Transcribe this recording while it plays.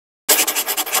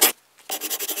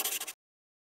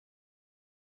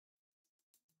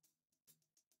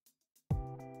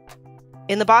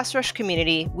In the Boss Rush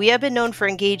community, we have been known for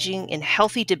engaging in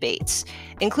healthy debates,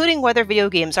 including whether video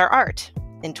games are art.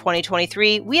 In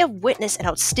 2023, we have witnessed an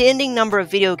outstanding number of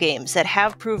video games that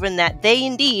have proven that they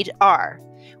indeed are,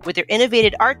 with their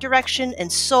innovative art direction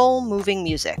and soul-moving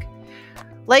music.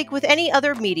 Like with any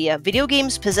other media, video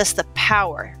games possess the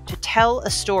power to tell a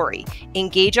story,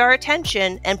 engage our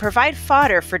attention, and provide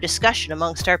fodder for discussion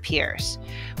amongst our peers.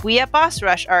 We at Boss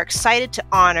Rush are excited to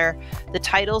honor the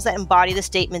titles that embody the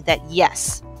statement that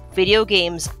yes, video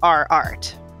games are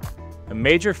art. A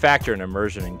major factor in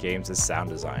immersion in games is sound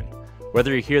design.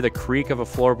 Whether you hear the creak of a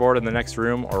floorboard in the next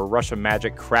room or a rush of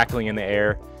magic crackling in the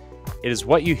air, it is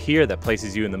what you hear that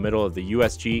places you in the middle of the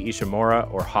USG Ishimura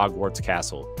or Hogwarts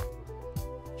Castle.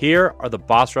 Here are the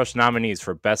Boss Rush nominees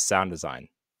for Best Sound Design.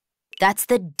 That's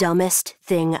the dumbest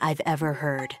thing I've ever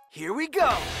heard. Here we go!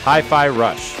 Hi-Fi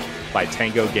Rush by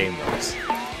Tango Gameworks.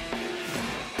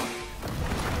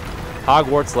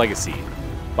 Hogwarts Legacy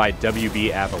by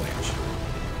WB Avalanche.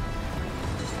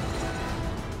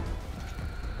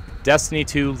 Destiny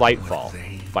 2 Lightfall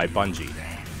by Bungie.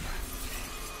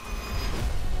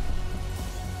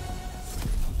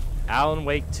 Alan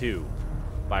Wake 2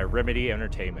 by Remedy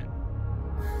Entertainment.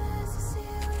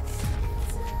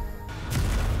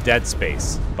 Dead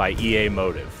Space by EA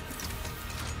Motive.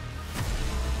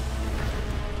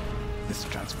 This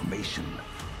transformation,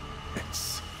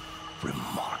 it's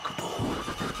remarkable.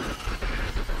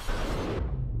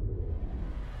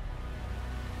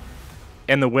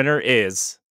 And the winner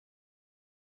is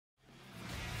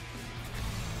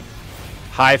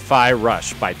Hi-Fi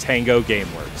Rush by Tango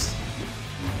Gameworks.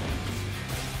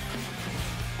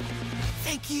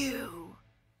 Thank you!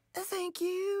 Thank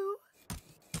you!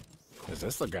 Is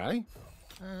this the guy?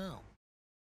 Oh.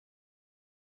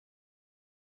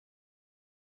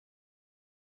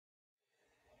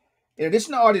 In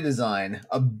addition to audio design,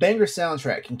 a banger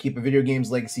soundtrack can keep a video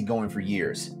game's legacy going for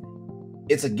years.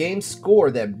 It's a game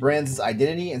score that brands its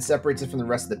identity and separates it from the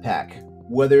rest of the pack.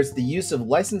 Whether it's the use of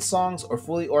licensed songs or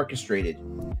fully orchestrated,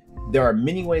 there are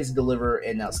many ways to deliver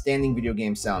an outstanding video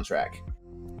game soundtrack.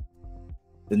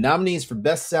 The nominees for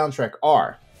Best Soundtrack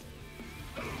are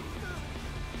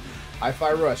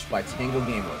Hi-Fi Rush by Tango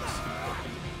Gameworks,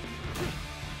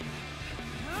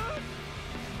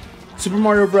 Super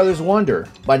Mario Bros. Wonder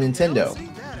by Nintendo,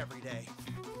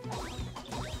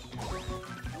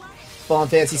 Final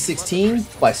Fantasy 16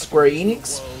 by Square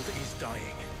Enix,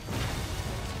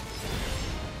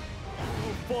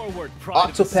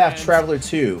 Octopath Traveler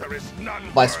 2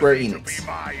 by Square Enix,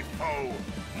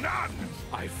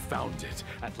 I found it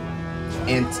at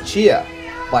and Tchia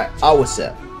by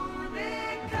Awase.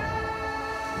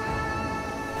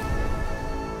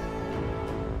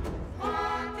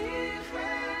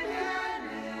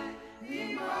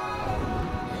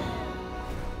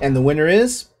 And the winner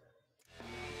is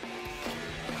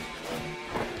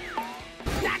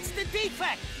That's the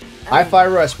defect! Hi-Fi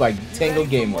Rush by Tango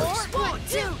Gameworks. 1,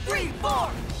 2, 3,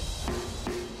 4!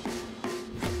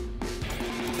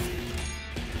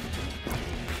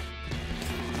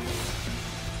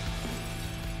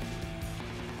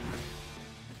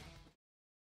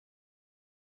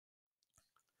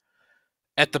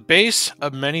 At the base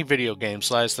of many video games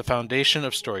lies the foundation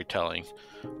of storytelling.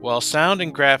 While sound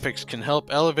and graphics can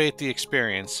help elevate the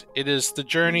experience, it is the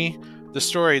journey, the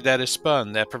story that is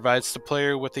spun that provides the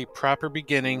player with a proper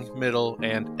beginning, middle,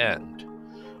 and end.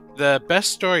 The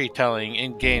best storytelling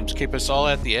in games keep us all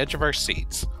at the edge of our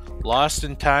seats, lost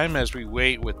in time as we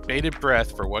wait with bated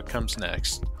breath for what comes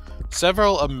next.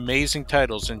 Several amazing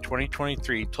titles in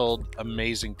 2023 told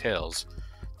amazing tales.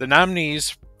 The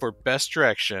nominees for Best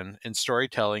Direction in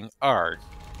Storytelling are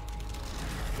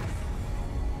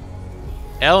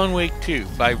Alan Wake 2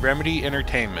 by Remedy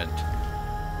Entertainment.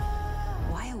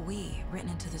 Why are we written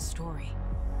into the story?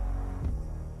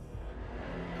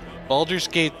 Baldur's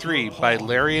Gate 3 by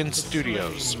Larian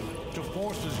Studios. to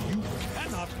forces you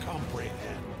cannot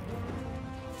comprehend.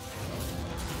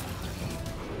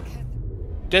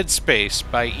 Dead Space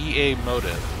by EA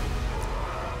Motive.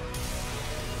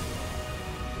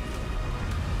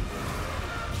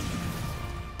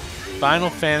 Final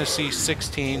Fantasy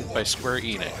 16 by Square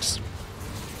Enix.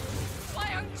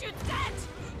 Why aren't you dead?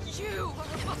 You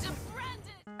wasn't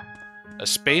branded. A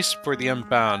Space for the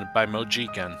Unbound by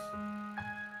Mojiken.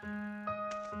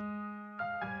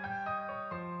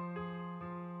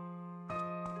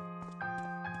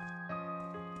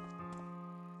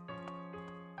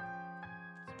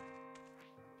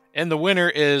 And the winner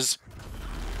is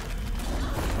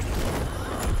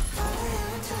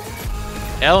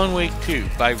Alan Wake 2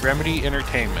 by Remedy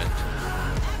Entertainment.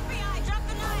 FBI, drop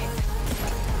the knife.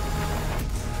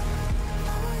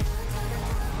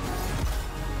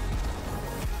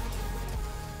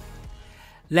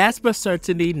 Last but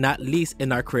certainly not least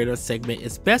in our creator segment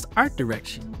is Best Art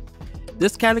Direction.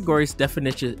 This category's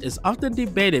definition is often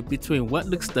debated between what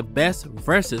looks the best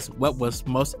versus what was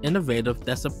most innovative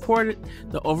that supported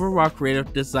the overall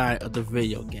creative design of the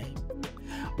video game.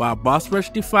 While Boss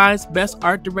Rush defines Best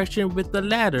Art Direction with the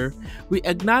latter, we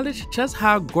acknowledge just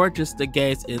how gorgeous the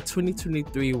games in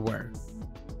 2023 were.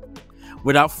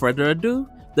 Without further ado,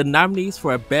 the nominees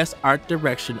for Best Art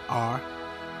Direction are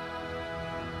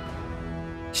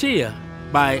Chia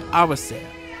by Awasel,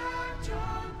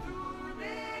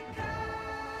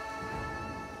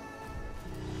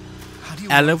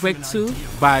 Alan Wake 2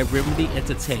 by Remedy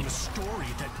Entertainment, Story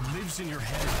that lives in your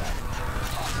head.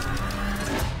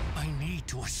 I need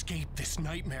to escape this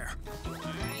nightmare.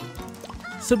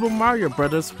 Super Mario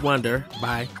Bros. Wonder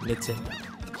by Nintendo,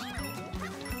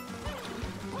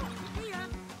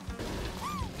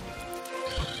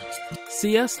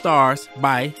 Sea of Stars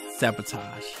by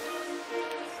Sabotage,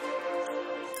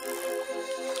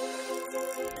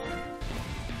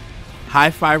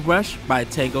 Hi-Fi Rush by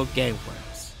Tango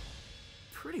Gameworks,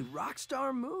 Pretty rock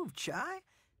star move, Chai.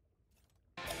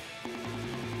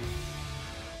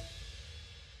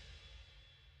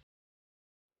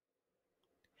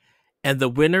 and the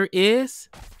winner is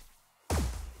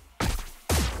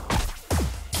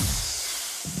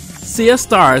Sea of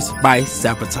Stars by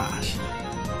Sabotage.